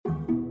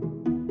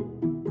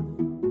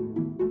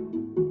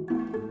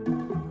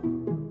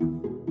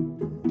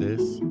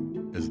This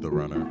is The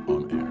Runner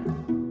on Air.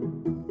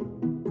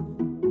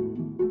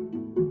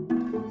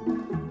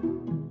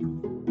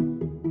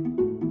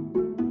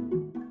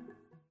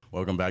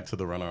 Welcome back to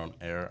The Runner on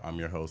Air. I'm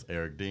your host,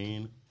 Eric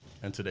Dean,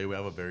 and today we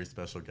have a very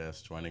special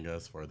guest joining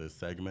us for this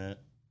segment.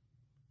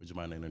 Would you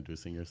mind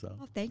introducing yourself?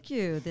 Well, thank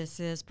you.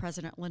 This is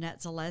President Lynette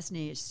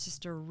Zelezny. It's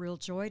just a real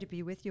joy to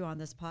be with you on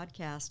this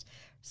podcast.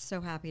 So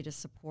happy to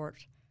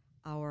support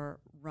our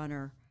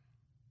runner.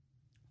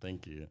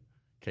 Thank you.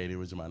 Katie,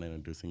 would you mind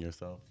introducing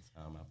yourself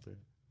after?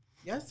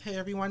 Yes. Hey,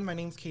 everyone. My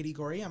name's Katie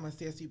Gorey. I'm a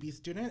CSUB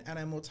student, and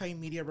I'm a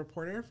multimedia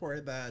reporter for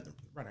The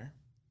Runner.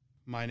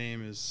 My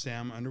name is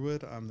Sam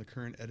Underwood. I'm the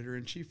current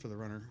editor-in-chief for The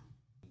Runner.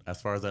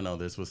 As far as I know,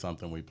 this was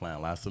something we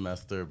planned last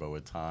semester, but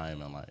with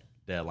time and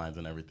deadlines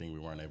and everything, we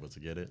weren't able to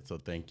get it. So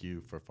thank you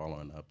for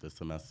following up this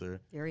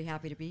semester. Very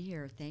happy to be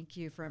here. Thank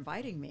you for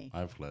inviting me.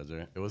 My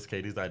pleasure. It was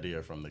Katie's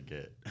idea from the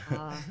get.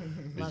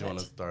 Did you want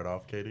to start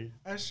off, Katie?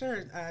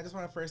 Sure. I just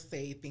want to first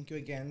say thank you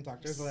again,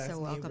 Dr. Zelezny. So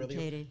welcome,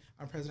 Katie.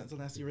 I'm President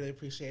Zelezny. Really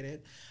appreciate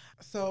it.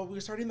 So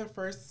we're starting the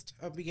first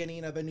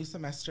beginning of the new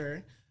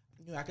semester,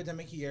 new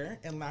academic year,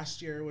 and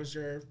last year was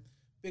your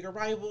big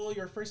arrival,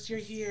 your first year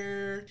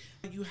here.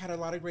 You had a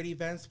lot of great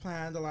events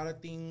planned, a lot of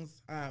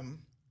things,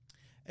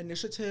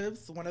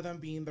 initiatives, one of them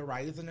being the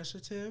RISE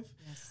initiative.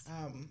 Yes.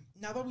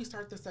 Now that we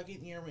start the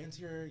second year,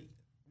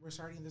 we're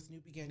starting this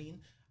new beginning.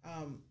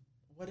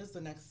 What is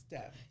the next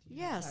step?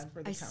 Yes,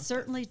 I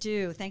certainly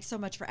do. Thanks so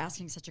much for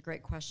asking such a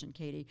great question,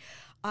 Katie.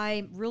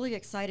 I'm really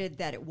excited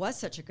that it was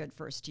such a good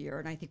first year,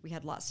 and I think we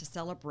had lots to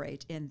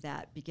celebrate in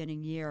that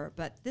beginning year.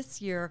 But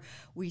this year,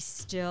 we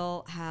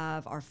still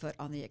have our foot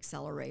on the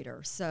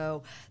accelerator.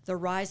 So the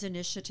RISE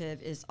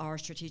initiative is our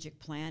strategic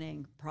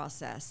planning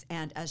process.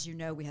 And as you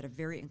know, we had a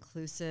very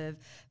inclusive,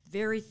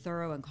 very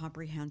thorough and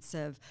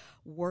comprehensive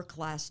work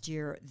last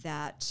year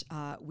that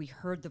we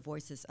heard the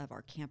voices of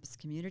our campus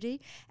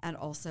community and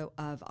also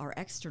of our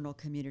external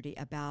community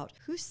about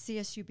who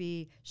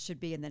CSUB should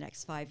be in the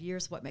next 5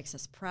 years, what makes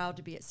us proud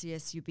to be at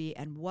CSUB,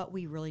 and what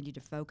we really need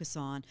to focus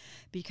on,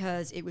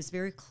 because it was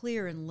very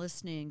clear in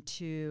listening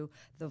to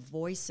the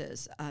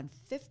voices on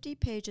 50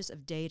 pages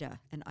of data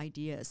and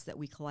ideas that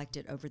we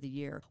collected over the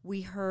year.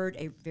 We heard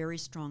a very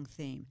strong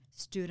theme: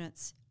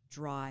 students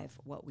drive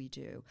what we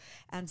do.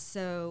 And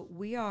so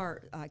we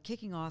are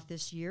kicking off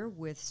this year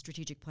with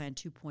Strategic Plan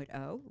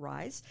 2.0,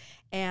 RISE,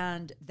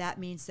 and that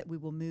means that we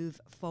will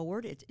move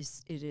forward. It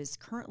is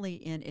currently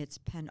in its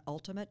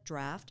penultimate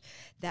draft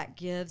that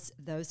gives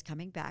those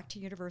coming back to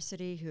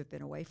university who have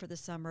been away for the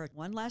summer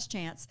one last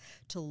chance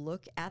to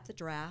look at the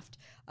draft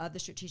of the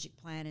strategic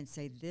plan and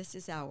say, this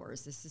is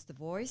ours. This is the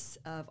voice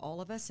of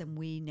all of us, and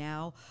we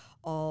now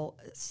all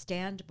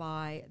stand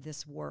by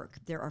this work.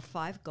 There are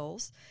 5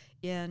 goals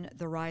in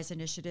the RISE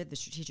initiative, the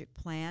strategic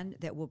plan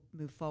that we'll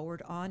move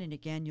forward on. And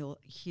again, you'll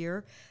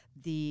hear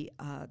the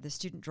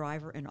student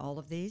driver in all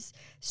of these: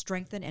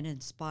 strengthen and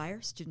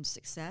inspire student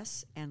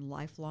success and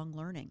lifelong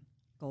learning.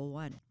 Goal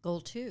 1.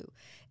 Goal 2,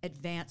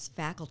 advance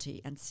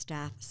faculty and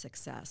staff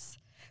success.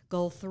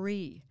 Goal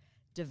 3,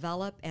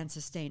 develop and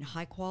sustain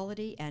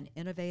high-quality and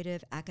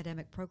innovative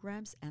academic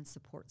programs and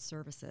support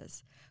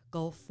services.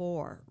 Goal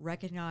 4,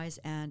 recognize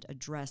and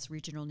address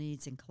regional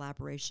needs in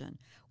collaboration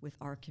with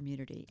our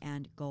community.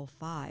 And Goal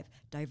 5,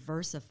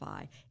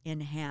 diversify,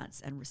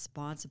 enhance, and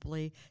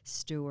responsibly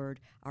steward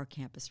our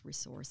campus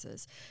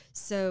resources.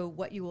 So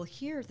what you will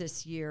hear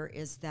this year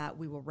is that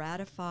we will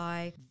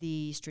ratify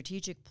the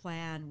strategic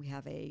plan. We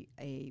have a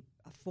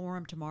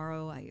forum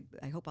tomorrow.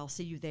 I hope I'll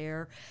see you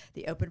there.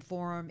 The open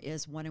forum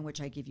is one in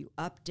which I give you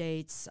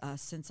updates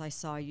since I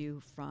saw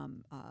you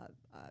from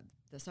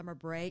the summer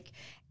break,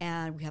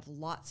 and we have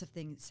lots of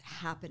things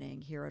happening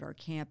here at our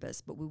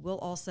campus, but we will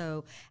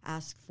also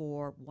ask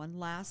for one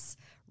last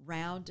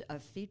round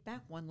of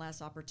feedback, one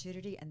last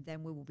opportunity, and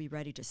then we will be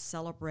ready to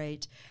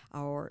celebrate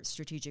our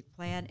strategic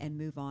plan and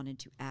move on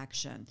into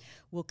action.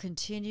 We'll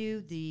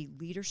continue the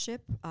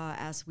leadership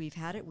as we've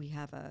had it. We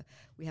have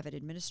an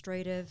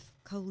administrative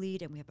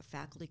co-lead and we have a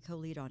faculty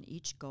co-lead on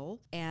each goal,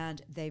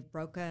 and they've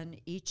broken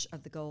each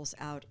of the goals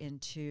out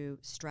into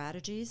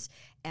strategies,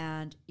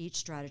 and each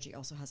strategy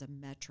also has a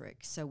metric,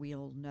 so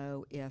we'll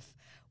know if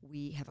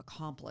we have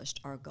accomplished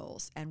our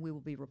goals. And we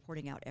will be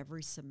reporting out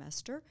every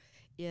semester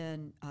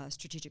in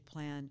Strategic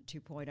Plan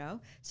 2.0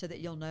 so that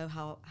you'll know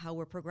how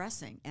we're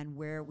progressing and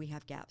where we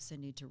have gaps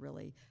and need to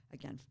really,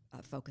 again,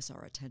 focus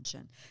our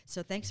attention.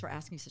 So thanks for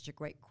asking such a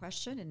great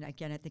question. And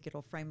again, I think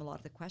it'll frame a lot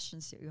of the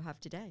questions that you have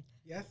today.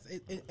 Yes,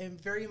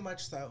 and very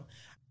much so.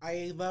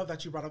 I love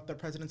that you brought up the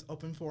President's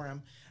Open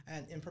Forum.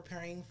 And in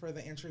preparing for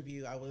the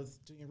interview, I was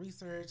doing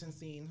research and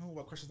seeing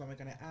what questions am I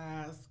going to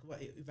ask,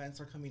 what events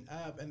are coming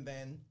up, and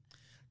then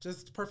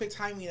just perfect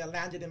timing. It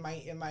landed in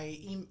my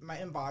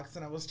inbox,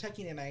 and I was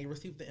checking, and I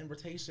received the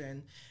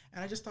invitation,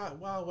 and I just thought,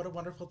 wow, what a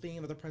wonderful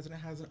thing that the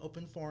president has an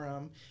open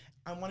forum.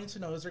 I'm wanting to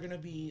know, is there going to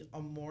be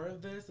more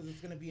of this? Is this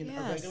going to be a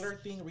regular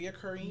thing,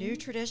 reoccurring? New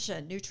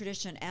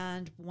tradition.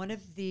 And one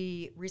of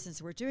the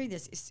reasons we're doing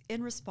this is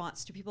in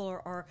response to people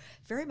are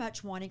very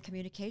much wanting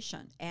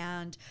communication.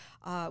 And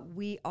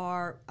we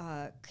are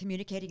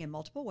communicating in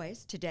multiple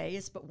ways. Today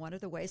is but one of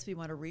the ways we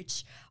want to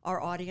reach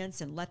our audience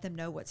and let them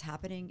know what's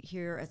happening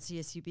here at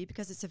CSUB,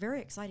 because it's a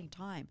very exciting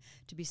time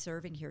to be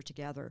serving here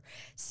together.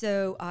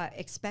 So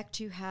expect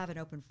to have an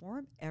open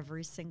forum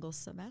every single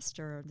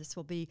semester. This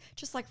will be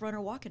just like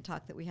Runner Walk and Talk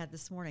that we had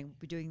this morning.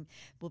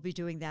 We'll be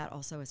doing that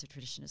also as a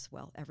tradition as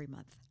well every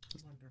month.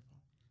 Wonderful.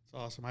 It's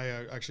awesome. I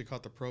actually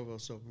caught the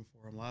Provost Open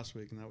Forum last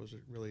week, and that was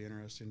really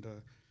interesting.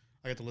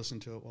 I got to listen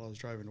to it while I was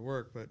driving to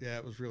work, but yeah,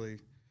 it was really,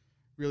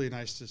 really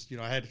nice.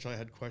 I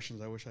had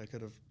questions. I wish I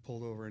could have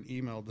pulled over and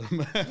emailed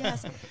them.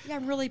 Yes, yeah,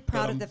 I'm really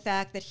proud of the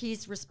fact that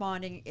he's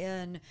responding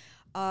in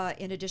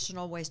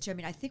additional ways too. I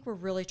mean, I think we're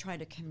really trying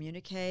to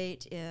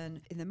communicate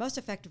in the most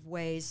effective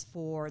ways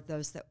for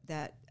those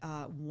that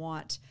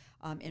want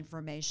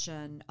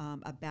information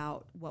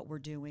about what we're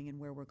doing and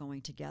where we're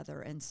going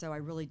together. And so I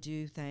really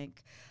do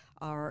thank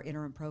our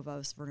interim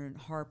provost, Vernon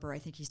Harper. I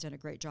think he's done a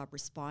great job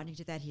responding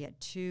to that. He had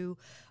 2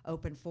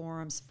 open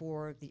forums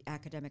for the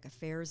academic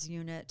affairs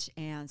unit,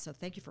 and so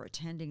thank you for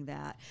attending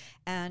that.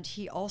 And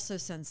he also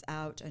sends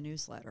out a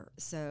newsletter.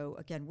 So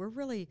again, we're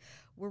really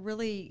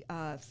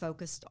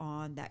focused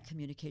on that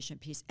communication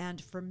piece.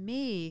 And for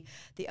me,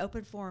 the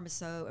open forum is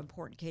so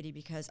important, Katie,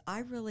 because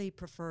I really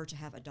prefer to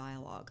have a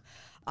dialogue.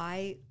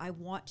 I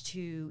want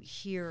to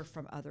hear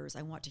from others.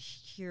 I want to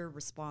hear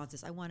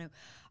responses. I want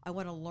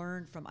to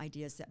learn from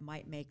ideas that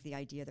might make the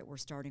idea that we're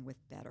starting with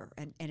better.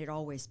 And it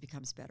always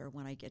becomes better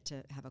when I get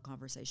to have a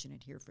conversation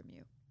and hear from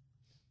you.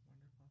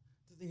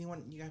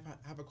 Wonderful. Does you guys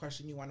have a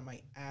question you want to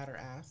might add or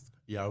ask?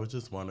 Yeah, I was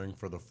just wondering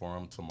for the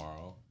forum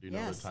tomorrow. Do you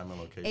know the time and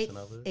location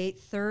of it?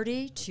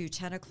 8:30 to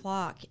 10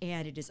 o'clock,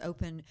 and it is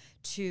open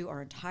to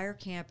our entire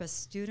campus,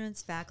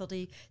 students,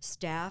 faculty,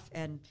 staff,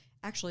 and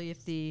actually,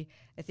 if the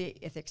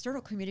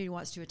external community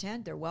wants to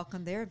attend, they're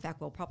welcome there. In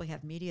fact, we'll probably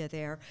have media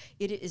there.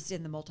 It is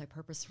in the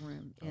multipurpose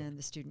room in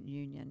the student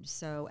union.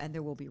 So, and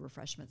there will be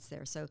refreshments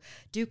there. So,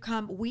 do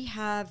come. We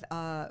have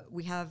a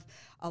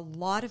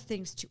lot of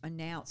things to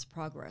announce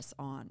progress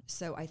on.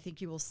 So, I think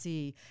you will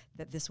see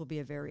that this will be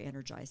a very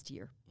energized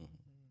year.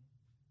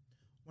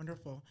 Mm-hmm.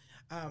 Wonderful.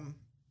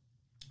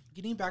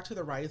 Getting back to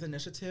the RISE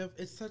initiative,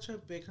 it's such a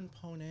big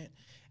component,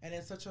 and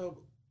it's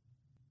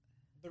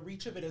the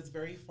reach of it is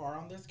very far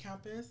on this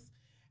campus.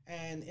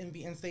 And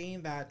in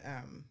saying that,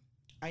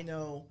 I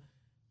know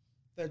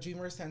the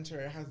Dreamer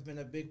Center has been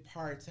a big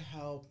part to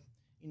help,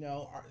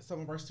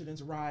 some of our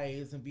students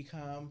rise and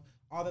become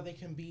all that they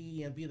can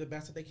be and be the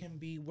best that they can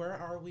be. Where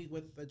are we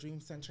with the Dream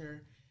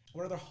Center?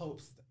 What are the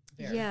hopes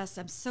there? Yes,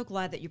 I'm so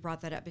glad that you brought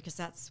that up, because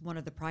that's one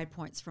of the pride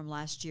points from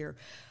last year.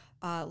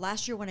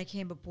 Last year when I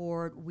came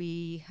aboard,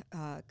 we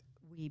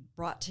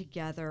brought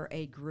together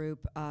a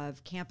group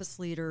of campus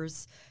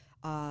leaders,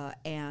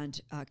 and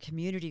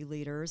community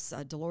leaders,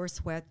 Dolores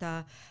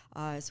Huerta,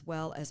 as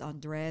well as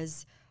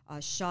Andres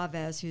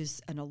Chavez,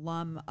 who's an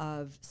alum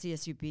of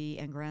CSUB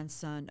and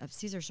grandson of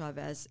Cesar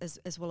Chavez,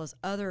 as well as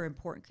other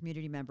important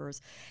community members.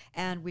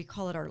 And we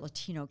call it our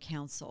Latino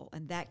Council.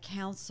 And that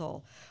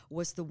council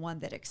was the one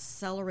that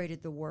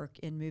accelerated the work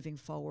in moving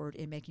forward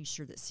in making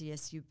sure that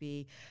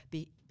CSUB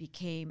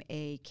became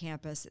a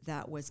campus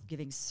that was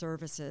giving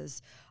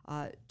services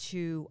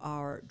to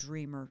our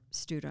Dreamer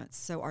students.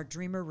 So our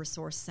Dreamer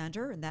Resource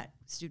Center, and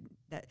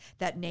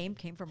that name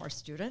came from our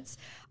students,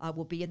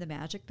 will be in the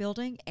Magic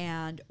Building,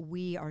 and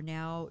we are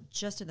now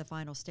just in the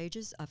final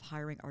stages of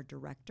hiring our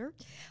director.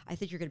 I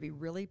think you're going to be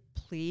really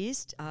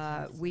pleased.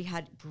 We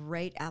had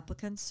great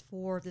applicants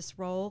for this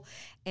role,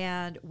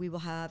 and we will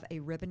have a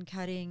ribbon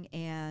cutting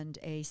and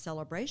a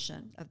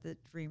celebration of the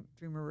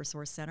Dreamer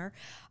Resource Center.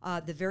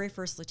 The very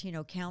first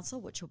Latino Council,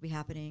 which will be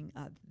happening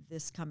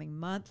this coming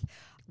month,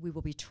 we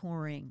will be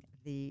touring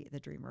the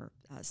Dreamer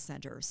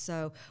Center.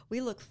 So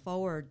we look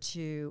forward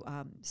to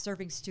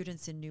serving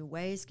students in new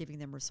ways, giving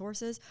them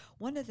resources.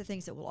 One of the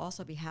things that will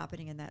also be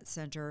happening in that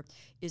center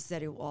is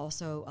that it will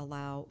also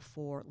allow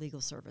for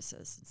legal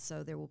services.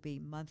 So there will be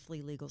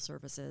monthly legal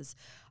services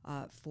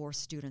for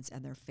students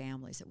and their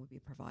families that will be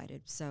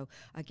provided. So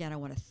again, I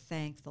want to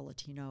thank the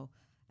Latino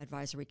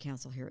Advisory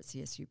Council here at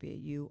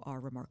CSUB. You are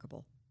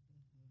remarkable.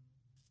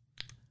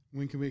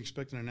 When can we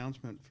expect an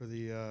announcement for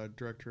the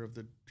director of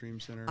the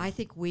Dream Center? I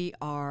think we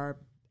are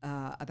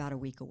about a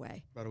week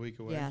away. About a week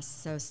away? Yes,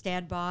 so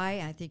stand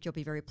by. I think you'll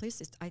be very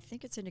pleased. I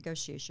think it's in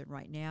negotiation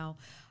right now.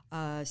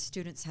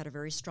 Students had a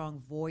very strong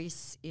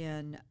voice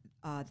in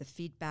the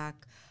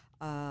feedback,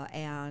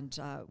 and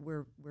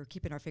we're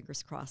keeping our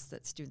fingers crossed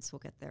that students will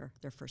get their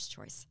first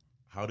choice.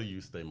 how do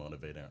you stay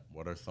motivated?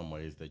 What are some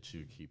ways that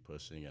you keep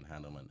pushing and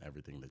handling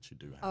everything that you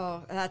do?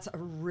 Oh, that's a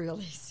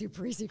really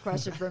super easy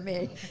question for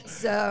me.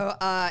 So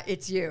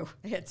it's you.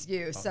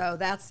 So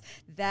that's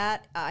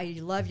that. I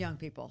love young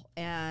people,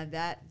 and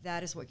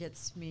that is what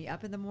gets me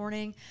up in the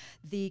morning.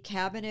 The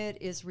cabinet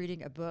is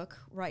reading a book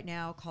right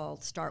now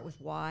called Start With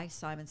Why,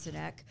 Simon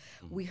Sinek.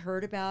 We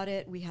heard about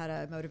it. We had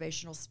a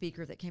motivational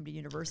speaker that came to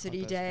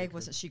University Day.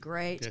 Wasn't she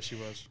great? Yeah, she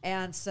was.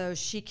 And so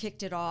she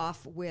kicked it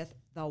off with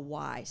the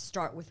why.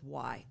 Start with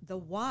why. The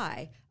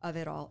why of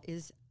it all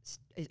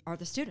are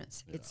the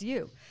students. Yeah. It's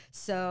you.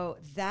 So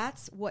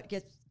that's what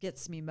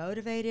gets me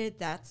motivated.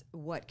 That's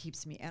what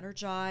keeps me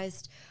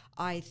energized.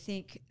 I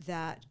think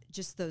that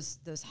just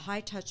those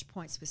high touch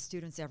points with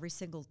students every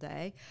single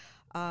day,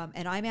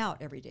 and I'm out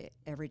every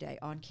day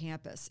on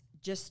campus,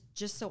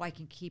 just so I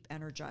can keep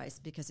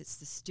energized, because it's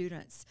the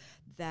students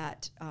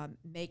that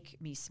make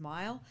me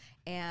smile.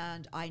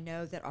 And I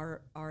know that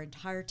our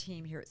entire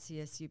team here at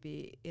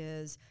CSUB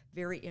is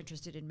very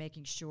interested in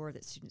making sure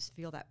that students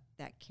feel that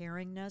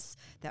caringness,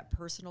 that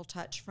personal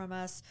touch from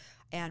us,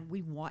 and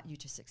we want you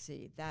to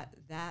succeed.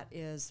 That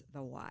is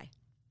the why.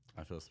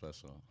 I feel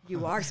special.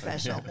 You are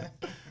special.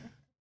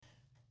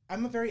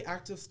 I'm a very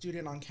active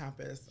student on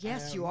campus.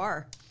 Yes, you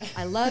are.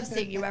 I love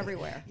seeing you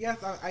everywhere.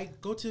 Yes, I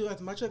go to as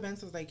much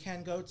events as I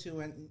can go to,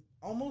 and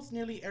almost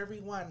nearly every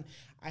one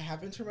I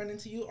happen to run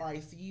into you, or I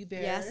see you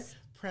there,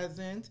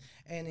 present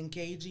and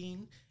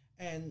engaging.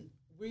 And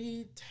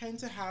we tend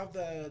to have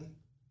the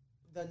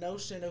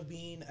notion of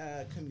being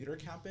a commuter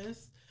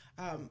campus.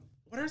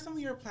 What are some of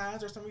your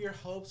plans or some of your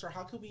hopes, or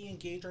how could we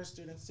engage our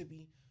students to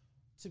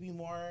be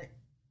more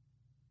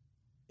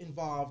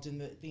involved in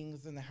the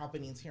things and the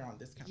happenings here on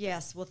this campus?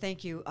 Yes, well,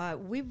 thank you.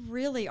 We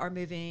really are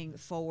moving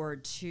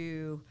forward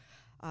to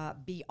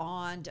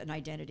beyond an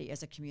identity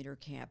as a commuter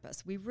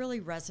campus. We really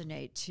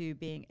resonate to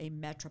being a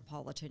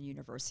metropolitan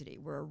university.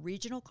 We're a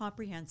regional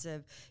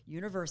comprehensive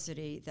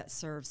university that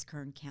serves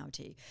Kern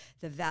County.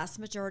 The vast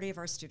majority of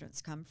our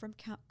students come from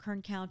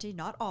Kern County,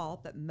 not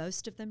all, but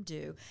most of them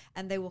do,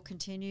 and they will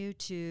continue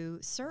to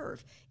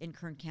serve in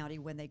Kern County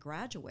when they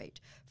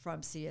graduate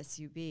from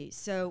CSUB.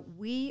 So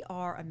we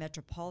are a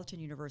metropolitan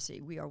university.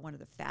 We are one of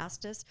the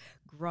fastest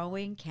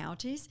growing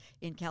counties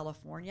in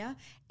California,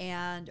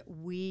 and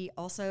we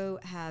also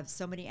have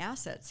so many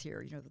assets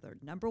here. You know, the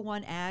number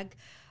one ag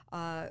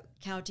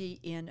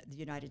county in the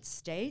United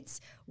States.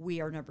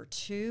 We are number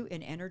 2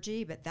 in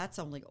energy, but that's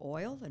only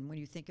oil. And when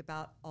you think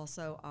about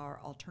also our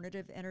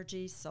alternative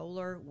energy,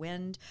 solar,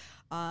 wind,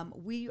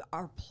 we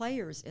are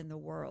players in the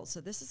world.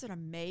 So this is an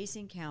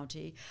amazing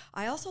county.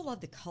 I also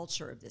love the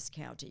culture of this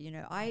county. You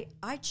know,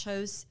 I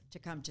chose to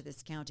come to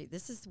this county.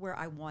 This is where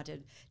I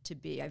wanted to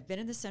be. I've been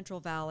in the Central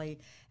Valley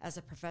as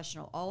a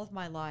professional all of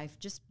my life,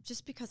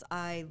 just because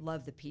I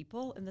love the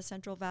people in the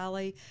Central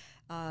Valley.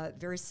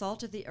 Very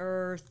salt of the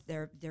earth.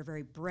 They're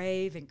very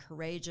brave and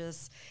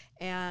courageous,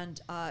 and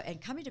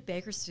coming to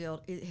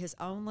Bakersfield has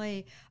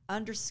only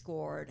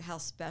underscored how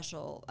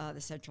special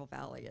the Central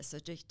Valley is. So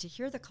to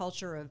hear the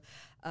culture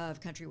of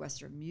country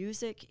western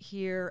music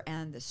here,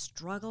 and the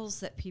struggles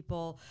that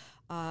people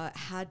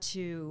had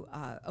to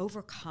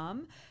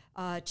overcome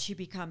to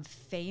become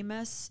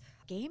famous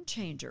game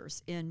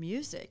changers in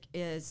music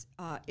is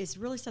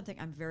really something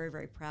I'm very,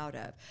 very proud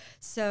of.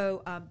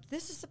 So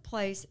this is a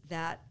place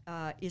that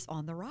is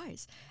on the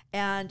rise.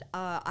 And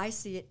I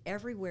see it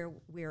everywhere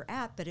we're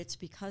at, but it's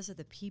because of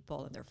the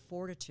people and their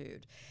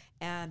fortitude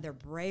and their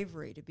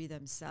bravery to be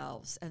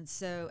themselves. And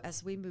so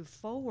as we move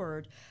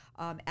forward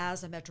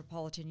as a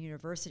metropolitan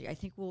university, I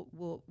think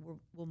we'll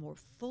more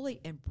fully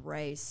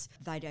embrace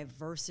the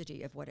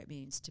diversity of what it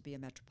means to be a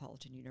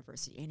metropolitan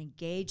university and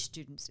engage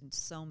students in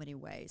so many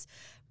ways.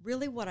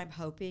 Really what I'm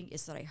hoping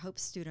is that I hope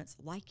students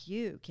like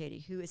you,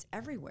 Katie, who is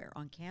everywhere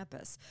on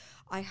campus,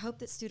 I hope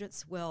that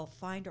students will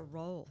find a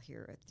role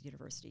here at the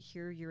university.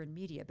 Here you're in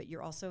media, but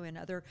you're also in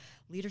other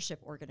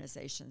leadership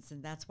organizations,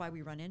 and that's why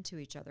we run into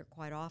each other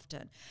quite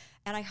often.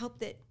 And I hope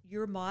that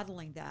your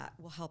modeling that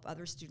will help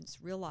other students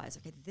realize,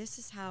 okay, this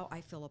is how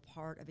I feel a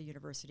part of a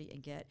university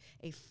and get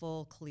a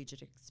full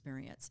collegiate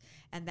experience.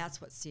 And that's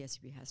what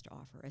CSUB has to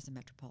offer as a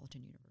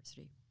metropolitan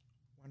university.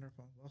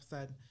 Wonderful. Well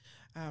said.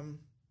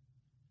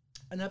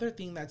 Another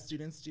thing that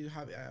students do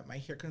have, I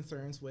hear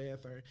concerns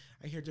with, or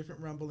I hear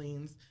different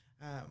rumblings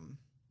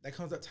that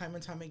comes up time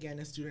and time again,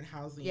 is student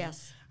housing.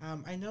 Yes.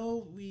 I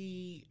know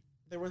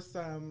there was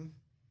some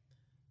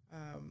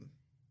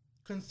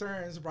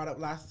concerns brought up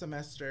last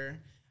semester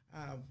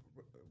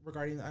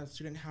regarding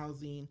student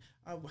housing.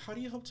 How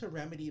do you hope to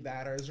remedy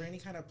that? Or is there any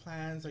kind of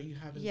plans, or you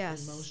have in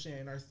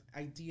motion or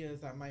ideas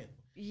that might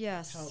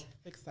help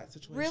fix that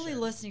situation? Really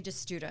listening to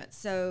students.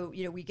 So,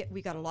 you know,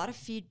 we got a lot of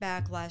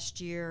feedback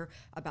last year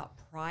about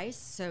price.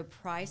 So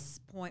price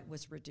point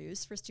was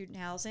reduced for student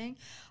housing.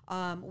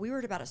 We were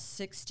at about a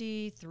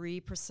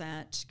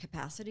 63%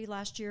 capacity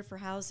last year for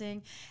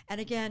housing.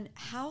 And again,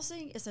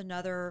 housing is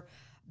another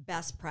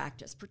best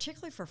practice,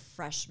 particularly for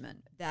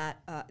freshmen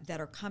that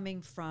are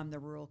coming from the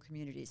rural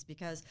communities,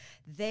 because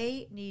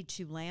they need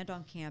to land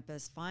on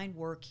campus, find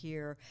work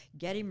here,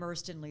 get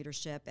immersed in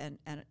leadership and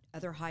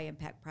other high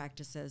impact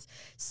practices.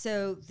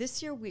 So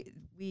this year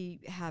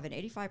we have an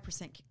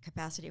 85%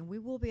 capacity, and we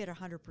will be at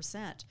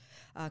 100%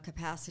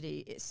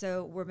 capacity.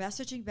 So we're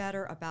messaging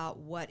better about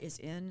what is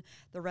in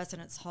the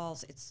residence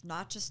halls. It's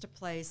not just a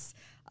place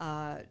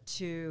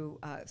to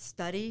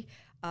study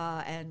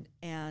and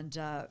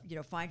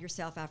find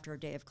yourself after a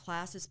day of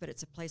classes, but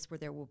it's a place where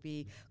there will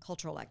be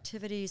cultural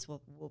activities.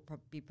 We'll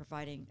be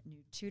providing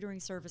new tutoring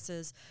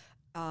services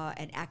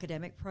and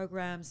academic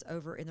programs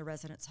over in the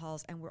residence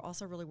halls, and we're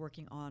also really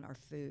working on our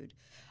food,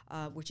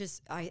 which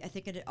is, I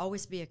think, it'd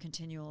always be a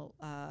continual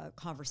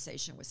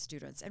conversation with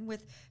students and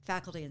with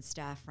faculty and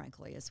staff,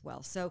 frankly, as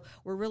well. So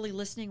we're really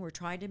listening. We're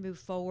trying to move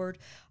forward.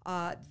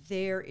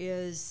 There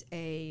is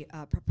a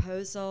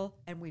proposal,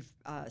 and we've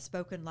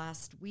spoken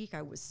last week.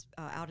 I was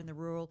out in the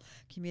rural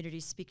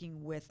community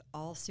speaking with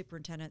all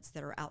superintendents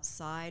that are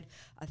outside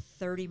a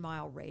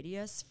 30-mile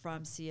radius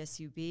from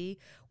CSUB,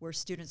 where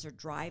students are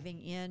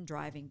driving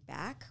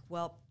back.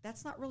 Well,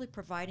 that's not really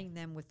providing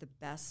them with the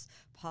best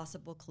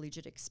possible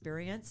collegiate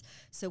experience.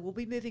 So we'll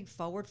be moving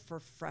forward for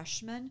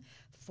freshmen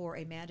for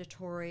a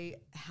mandatory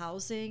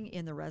housing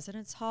in the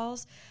residence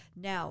halls.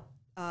 Now,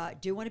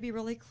 do want to be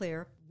really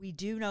clear. We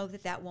do know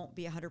that won't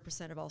be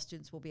 100% of all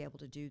students will be able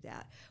to do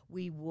that.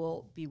 We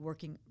will be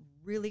working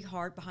really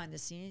hard behind the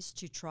scenes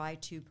to try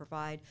to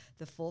provide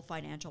the full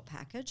financial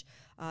package.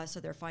 So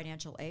their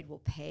financial aid will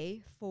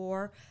pay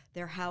for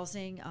their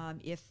housing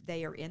if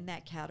they are in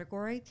that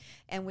category.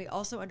 And we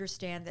also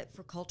understand that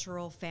for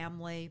cultural,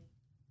 family,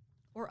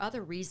 or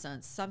other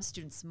reasons, some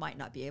students might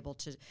not be able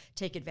to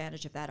take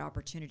advantage of that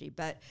opportunity.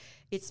 But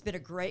it's been a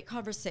great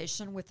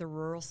conversation with the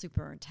rural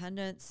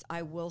superintendents.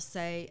 I will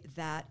say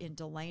that in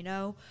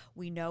Delano,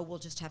 we know we'll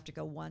just have to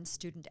go one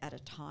student at a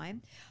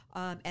time,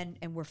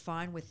 and we're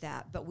fine with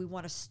that. But we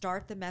want to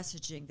start the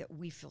messaging that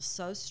we feel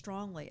so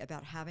strongly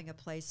about having a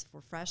place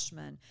for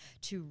freshmen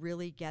to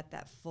really get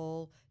that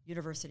full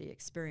university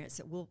experience,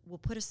 that we'll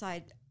put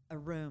aside a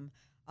room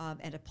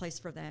and a place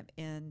for them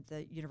in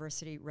the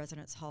university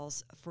residence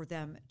halls for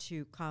them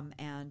to come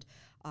and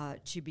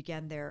to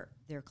begin their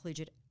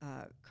collegiate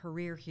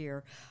career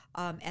here,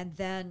 and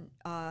then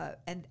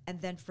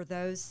for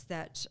those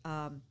that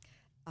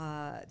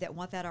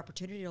want that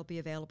opportunity, it'll be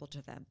available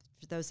to them.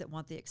 For those that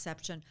want the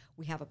exception,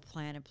 we have a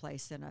plan in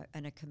place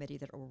and a committee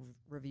that will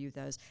review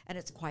those, and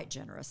it's quite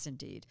generous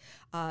indeed.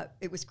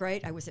 It was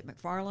great. I was at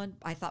McFarland.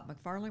 I thought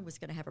McFarland was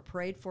going to have a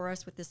parade for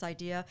us with this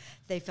idea.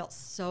 They felt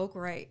so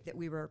great that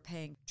we were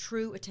paying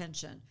true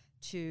attention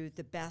to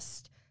the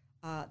best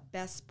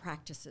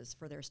practices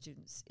for their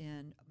students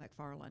in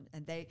McFarland,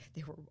 and they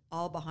were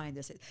all behind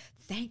this.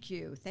 Thank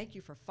you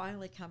for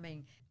finally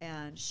coming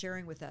and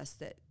sharing with us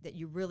that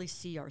you really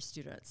see our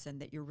students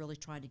and that you're really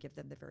trying to give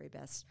them the very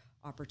best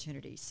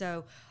opportunity.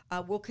 So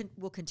we'll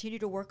continue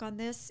to work on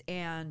this,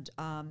 and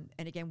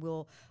again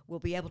we'll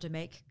be able to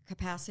make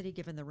capacity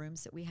given the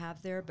rooms that we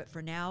have there. But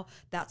for now,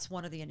 that's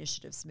one of the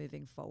initiatives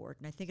moving forward,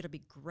 and I think it'll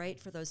be great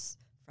for those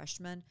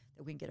freshmen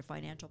that we can get a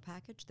financial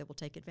package that will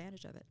take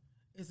advantage of it.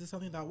 Is this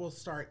something that will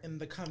start in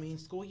the coming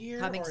school year?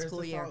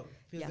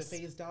 Is it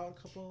phased out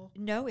a couple?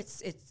 No, it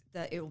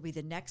will be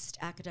the next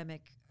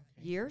academic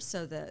year,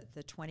 so the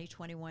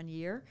 2021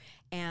 year.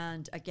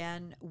 And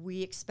again,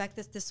 we expect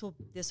that this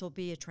will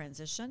be a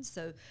transition.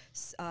 So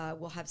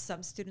we'll have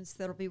some students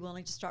that will be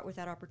willing to start with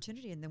that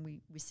opportunity, and then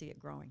we see it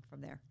growing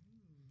from there.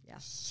 Yeah.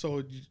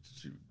 So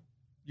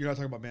you're not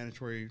talking about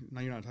mandatory. No,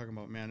 you're not talking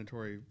about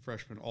mandatory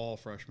freshmen. All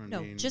freshmen.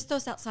 No, just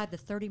those outside the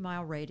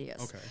 30-mile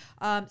radius.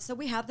 Okay. So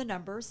we have the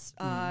numbers.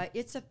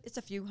 It's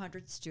a few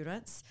hundred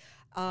students,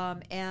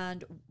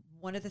 and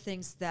one of the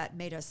things that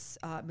made us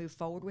move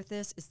forward with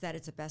this is that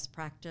it's a best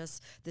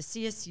practice. The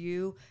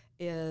CSU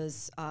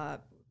is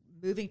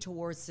moving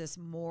towards this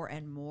more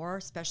and more,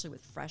 especially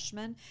with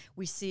freshmen.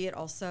 We see it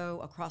also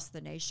across the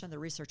nation. The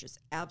research is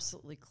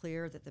absolutely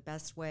clear that the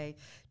best way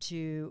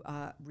to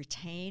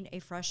retain a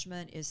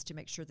freshman is to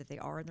make sure that they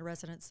are in the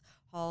residence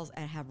halls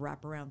and have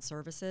wraparound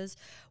services.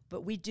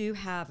 But we do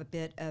have a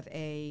bit of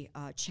a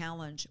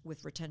challenge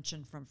with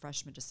retention from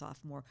freshman to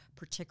sophomore,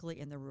 particularly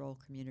in the rural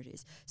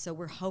communities. So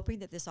we're hoping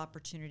that this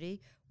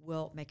opportunity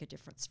will make a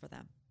difference for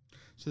them.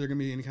 So there going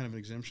to be any kind of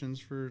exemptions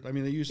for? I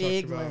mean, they use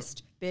big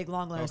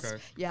long list. Okay.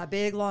 Yeah,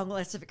 big long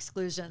list of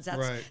exclusions.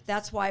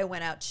 That's why I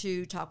went out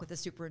to talk with the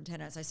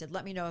superintendents. I said,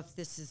 let me know if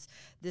this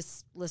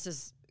list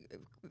is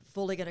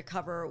fully going to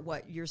cover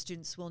what your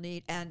students will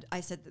need. And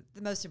I said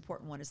the most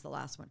important one is the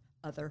last one,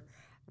 other.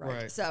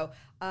 Right. So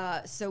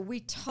we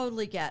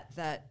totally get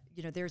that.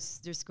 You know,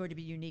 there's going to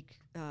be unique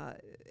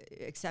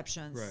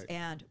exceptions,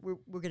 and we're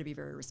going to be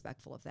very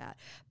respectful of that.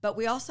 But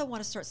we also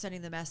want to start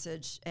sending the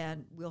message,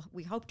 and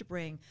we hope to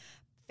bring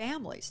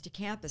families to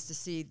campus to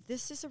see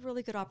this is a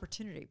really good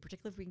opportunity,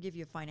 particularly if we can give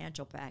you a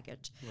financial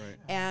package. Right.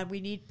 And we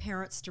need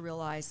parents to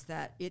realize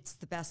that it's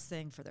the best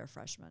thing for their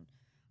freshmen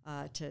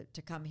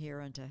to come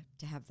here and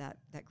to have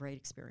that great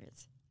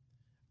experience.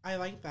 I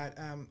like that.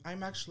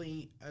 I'm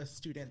actually a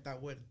student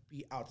that would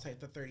be outside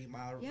the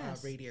 30-mile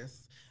Yes.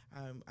 radius.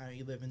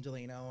 I live in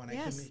Delano, and I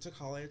Yes. commute to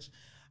college.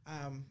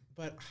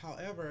 But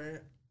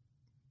however,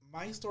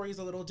 my story is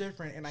a little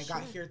different, and I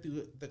got Sure. here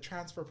through the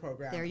transfer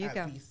program There you at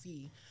go.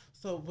 BC.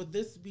 So would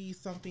this be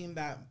something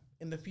that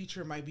in the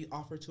future might be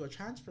offered to a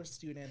transfer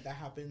student that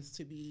happens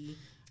to be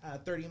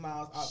 30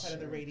 miles outside of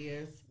the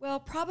radius? Well,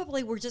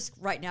 probably we're just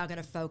right now going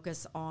to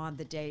focus on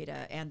the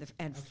data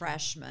and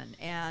freshmen,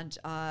 and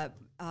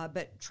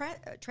but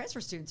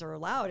transfer students are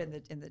allowed in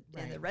the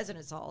Right.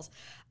 residence halls.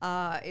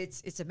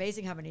 It's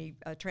amazing how many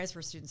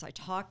transfer students I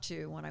talked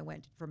to when I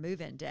went for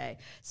move-in day.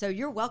 So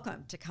you're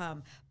welcome to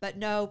come, but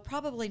no,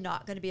 probably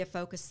not going to be a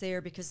focus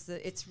there because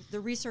the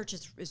research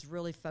is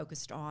really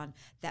focused on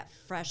that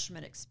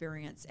freshman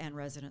experience and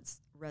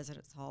residence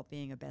hall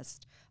being a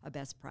best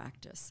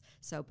practice.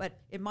 So, but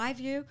in my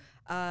view,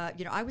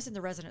 I was in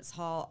the residence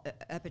hall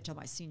up until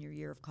my senior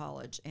year of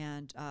college,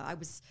 and I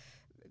was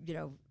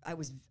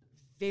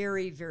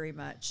very, very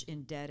much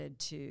indebted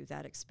to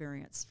that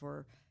experience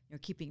for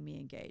keeping me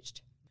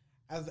engaged.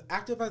 As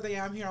active as I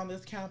am here on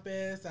this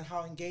campus and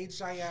how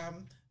engaged I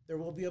am, there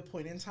will be a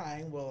point in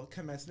time where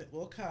commencement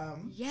will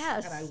come.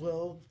 Yes. And I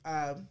will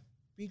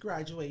be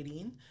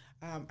graduating.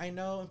 I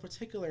know in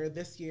particular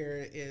this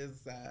year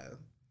is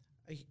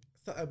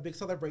a big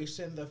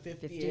celebration, the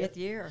 50th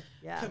year.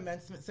 Yeah.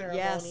 commencement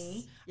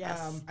ceremony.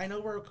 Yes. I know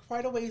we're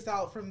quite a ways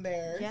out from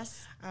there.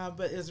 Yes.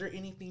 But is there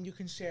anything you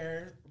can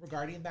share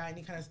regarding that?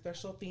 Any kind of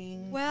special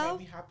things Well, might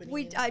be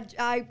happening?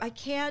 I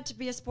can't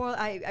be a spoiler.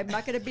 I'm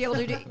not going to be able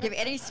to give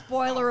any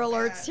spoiler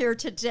alerts here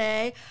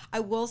today. I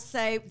will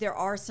say there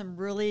are some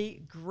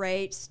really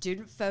great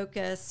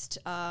student-focused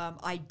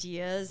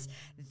ideas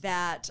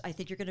that I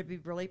think you're going to be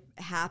really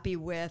happy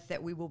with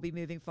that we will be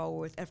moving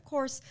forward with. Of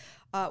course,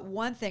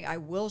 one thing I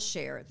will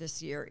share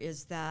this year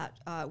is that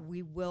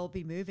we will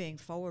be moving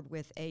forward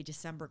with a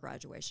December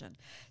graduation.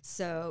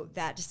 So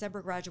that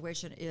December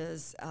graduation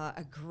is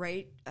a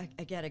great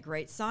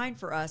sign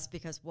for us,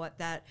 because what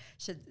that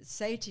should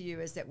say to you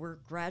is that we're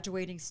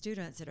graduating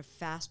students at a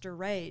faster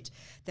rate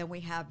than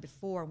we have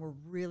before, and we're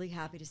really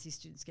happy to see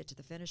students get to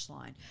the finish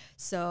line.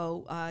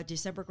 So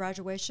December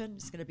graduation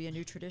is going to be a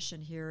new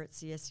tradition here at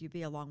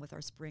CSUB, along with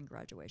our spring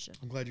graduation.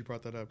 I'm glad you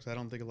brought that up because I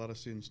don't think a lot of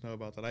students know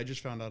about that. I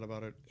just found out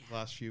about it the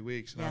last few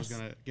weeks, and I was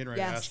going to get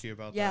ready to ask you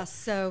about that. Yes,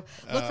 so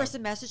look for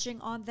some messaging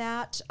on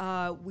that.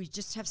 We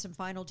just have some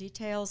final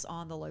details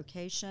on the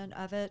location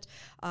of it.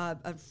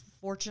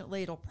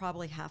 Unfortunately, it'll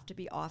probably have to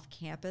be off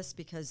campus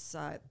because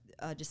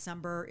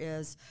December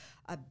is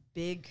a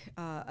big,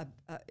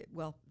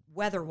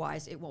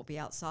 weather-wise, it won't be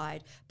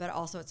outside, but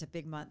also it's a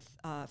big month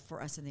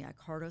for us in the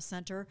Icardo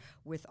Center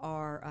with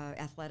our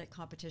athletic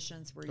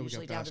competitions. We're So we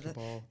usually got down to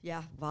the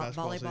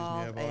basketball season,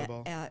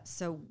 volleyball.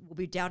 So we'll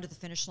be down to the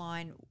finish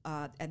line,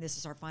 and this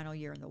is our final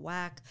year in the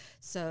WAC.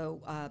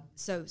 So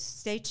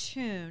stay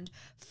tuned.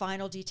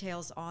 Final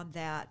details on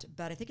that,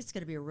 but I think it's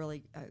going to be a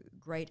really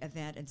great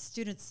event, and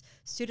students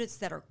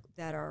that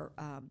are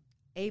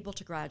able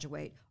to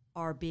graduate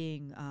are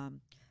being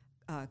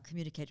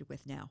communicated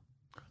with now.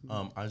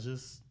 I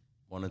just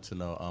wanted to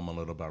know a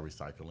little about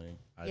recycling.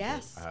 I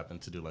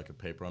happened to do like a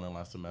paper on it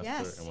last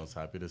semester, and was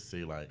happy to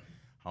see like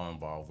how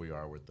involved we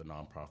are with the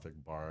nonprofit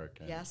BARC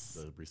and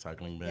the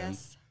recycling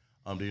bins.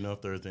 Do you know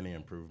if there's any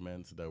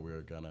improvements that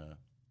we're gonna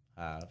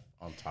have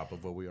on top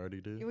of what we already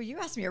do? Well, you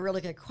asked me a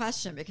really good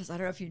question, because I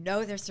don't know if you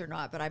know this or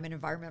not, but I'm an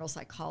environmental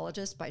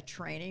psychologist by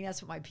training.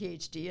 That's what my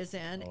PhD is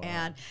in.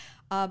 And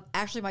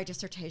actually my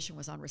dissertation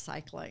was on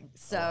recycling.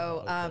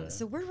 So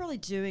so we're really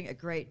doing a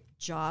great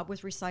job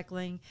with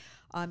recycling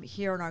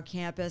here on our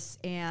campus.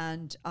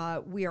 And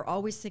we are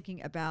always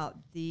thinking about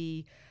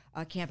the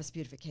campus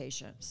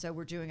beautification. So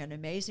we're doing an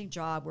amazing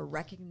job. We're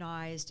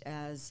recognized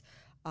as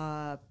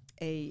one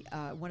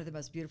of the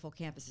most beautiful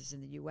campuses in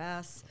the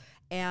U.S.,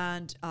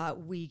 and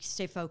we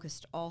stay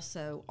focused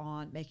also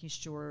on making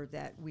sure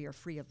that we are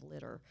free of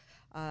litter.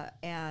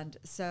 And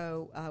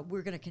so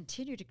we're going to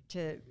continue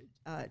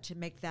to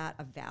make that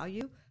a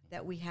value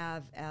that we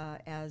have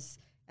as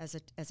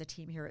a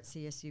team here at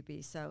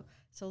CSUB. So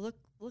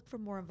look for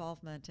more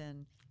involvement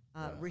in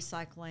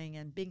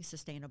recycling and being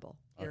sustainable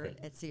here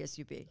at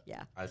CSUB.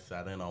 Yeah. I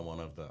sat in on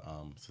one of the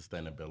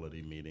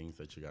sustainability meetings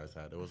that you guys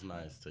had. It was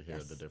nice to hear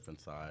the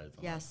different sides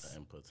and like, the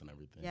inputs and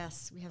everything.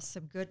 Yes, we have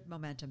some good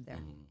momentum there.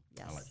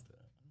 Yes. I like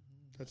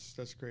that.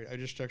 That's great. I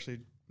just actually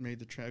made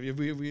the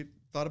we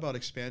thought about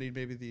expanding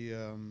maybe the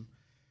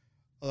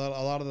a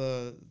lot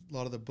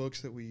of the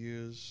books that we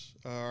use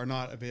are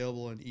not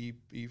available in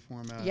e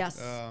format.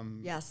 Yes.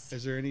 Yes.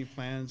 Is there any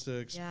plans to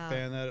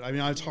expand that? I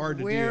mean, it's hard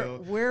to do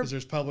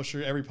because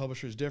every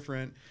publisher is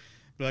different.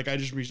 But like I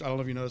don't know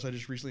if you noticed, I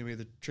just recently made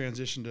the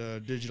transition to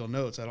digital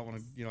notes. I don't want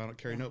to, I don't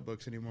carry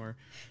notebooks anymore.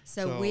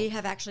 So we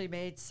have actually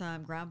made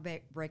some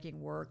groundbreaking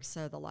work.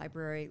 So the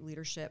library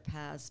leadership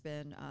has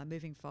been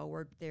moving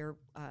forward. There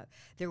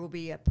will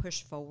be a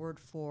push forward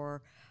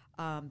for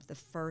the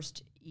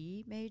first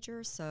E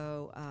major.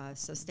 So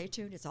stay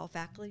tuned. It's all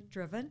faculty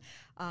driven.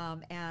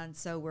 And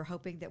so we're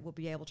hoping that we'll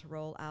be able to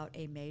roll out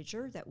a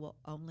major that will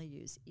only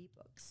use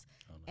ebooks.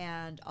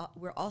 And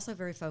we're also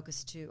very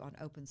focused, too, on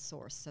open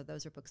source. So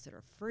those are books that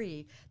are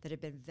free that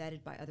have been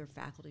vetted by other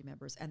faculty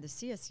members. And the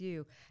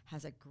CSU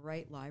has a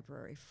great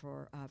library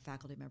for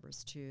faculty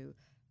members to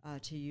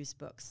use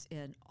books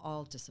in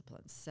all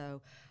disciplines.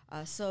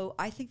 So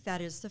I think that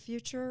is the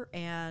future.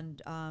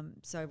 And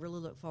so I really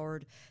look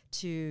forward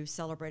to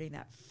celebrating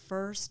that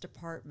first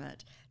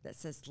department that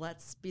says,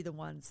 let's be the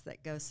ones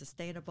that go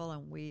sustainable,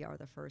 and we are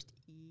the first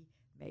E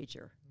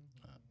major.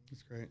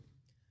 That's great.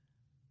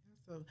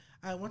 So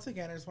once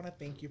again, I just want to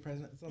thank you,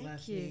 President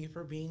Zelezny,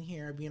 for being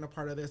here, being a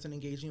part of this, and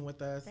engaging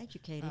with us. Thank you,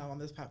 Katie. On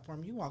this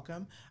platform. You're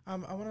welcome. I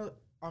want to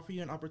offer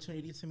you an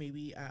opportunity to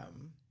maybe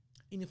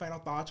any final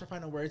thoughts or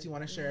final words you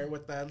want to share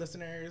with the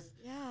listeners?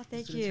 Yeah,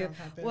 thank you.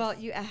 Well,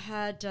 you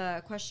had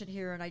a question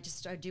here, and I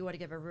do want to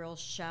give a real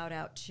shout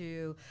out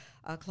to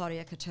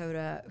Claudia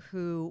Catota,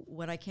 who,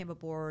 when I came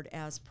aboard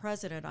as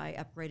president, I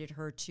upgraded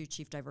her to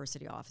Chief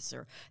Diversity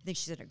Officer. I think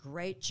she's done a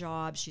great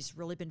job. She's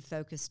really been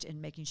focused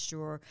in making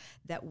sure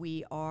that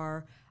we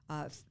are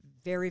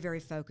very, very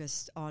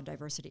focused on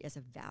diversity as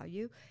a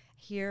value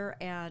here,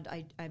 and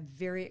I'm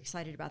very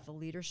excited about the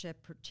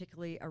leadership,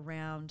 particularly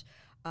around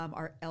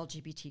our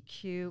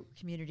LGBTQ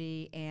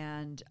community,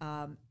 and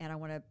I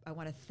want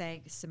to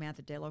thank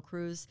Samantha De La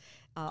Cruz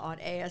on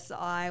ASI.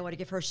 I want to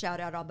give her a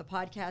shout out on the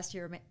podcast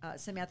here.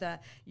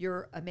 Samantha,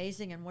 you're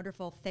amazing and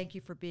wonderful. Thank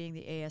you for being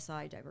the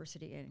ASI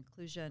Diversity and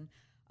Inclusion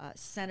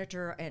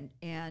Senator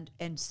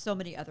and so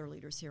many other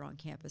leaders here on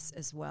campus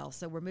as well.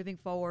 So we're moving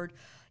forward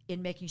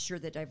in making sure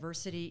that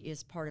diversity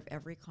is part of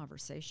every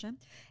conversation.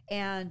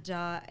 And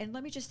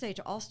let me just say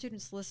to all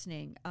students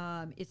listening,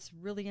 it's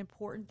really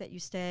important that you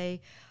stay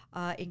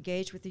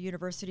engaged with the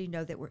university.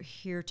 Know that we're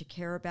here to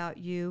care about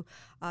you.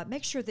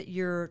 Make sure that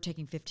you're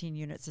taking 15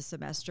 units a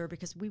semester,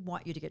 because we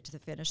want you to get to the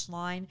finish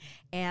line,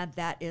 and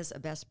that is a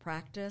best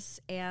practice.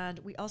 And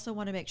we also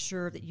want to make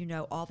sure that you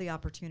know all the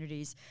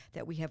opportunities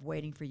that we have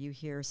waiting for you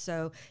here.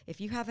 So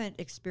if you haven't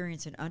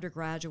experienced an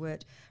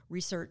undergraduate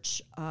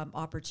research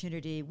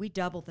opportunity, we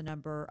double the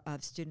number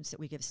of students that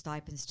we give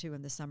stipends to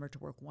in the summer to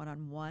work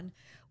one-on-one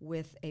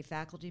with a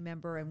faculty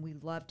member, and we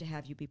love to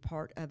have you be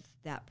part of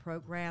that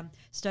program.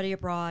 Study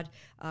abroad,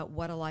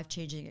 what a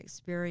life-changing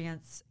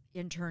experience.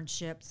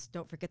 Internships,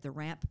 don't forget the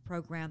RAMP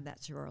program,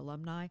 that's your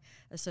alumni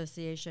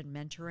association.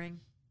 Mentoring,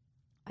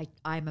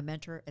 I'm a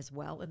mentor as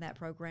well in that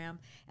program,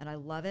 and I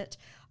love it.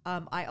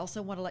 I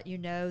also want to let you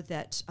know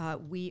that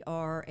we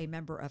are a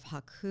member of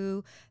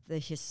HACU, the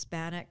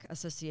Hispanic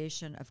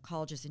Association of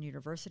Colleges and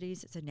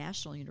Universities. It's a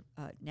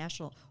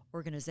national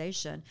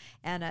organization,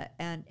 and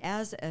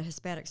as a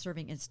Hispanic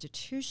serving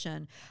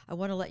institution, I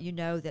want to let you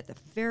know that the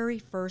very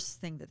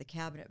first thing that the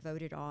cabinet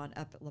voted on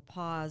up at La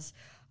Paz,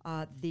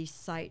 the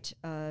site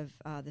of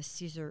the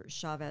Cesar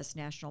Chavez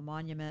National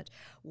Monument,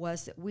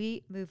 was that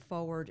we move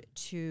forward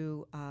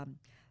to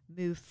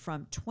move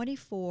from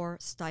 24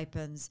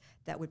 stipends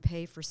that would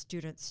pay for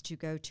students to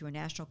go to a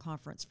national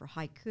conference for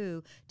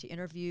haiku to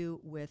interview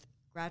with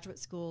graduate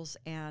schools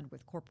and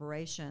with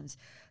corporations,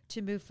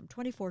 to move from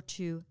 24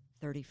 to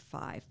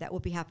 35. That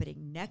will be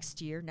happening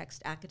next year,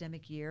 next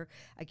academic year.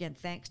 Again,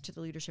 thanks to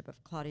the leadership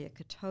of Claudia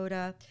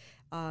Catota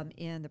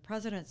in the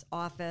president's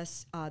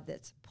office,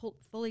 that's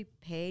fully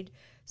paid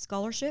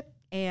scholarship.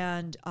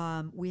 And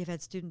we have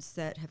had students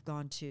that have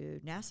gone to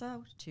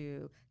NASA,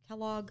 to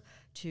Kellogg,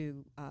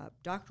 to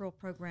doctoral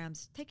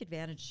programs. Take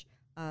advantage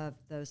of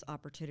those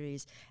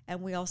opportunities.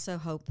 And we also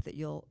hope that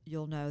you'll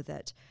know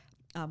that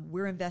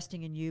we're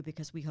investing in you,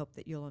 because we hope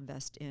that you'll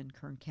invest in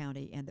Kern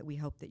County, and that we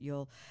hope that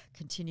you'll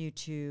continue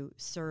to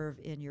serve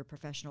in your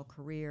professional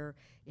career,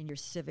 in your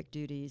civic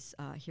duties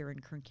here in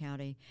Kern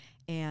County,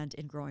 and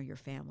in growing your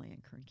family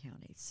in Kern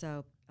County.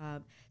 So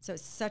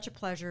it's such a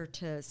pleasure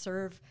to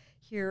serve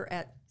here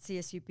at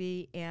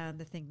CSUB, and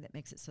the thing that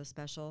makes it so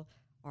special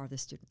are the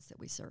students that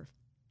we serve.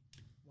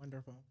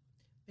 Wonderful.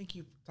 Thank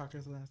you, Dr.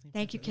 Zelezny.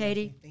 Thank you,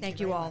 Katie. Thank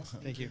you all.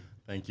 Thank you.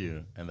 Thank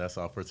you. And that's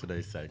all for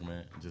today's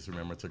segment. Just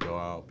remember to go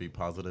out, be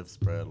positive,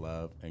 spread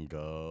love, and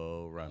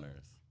go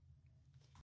Runners.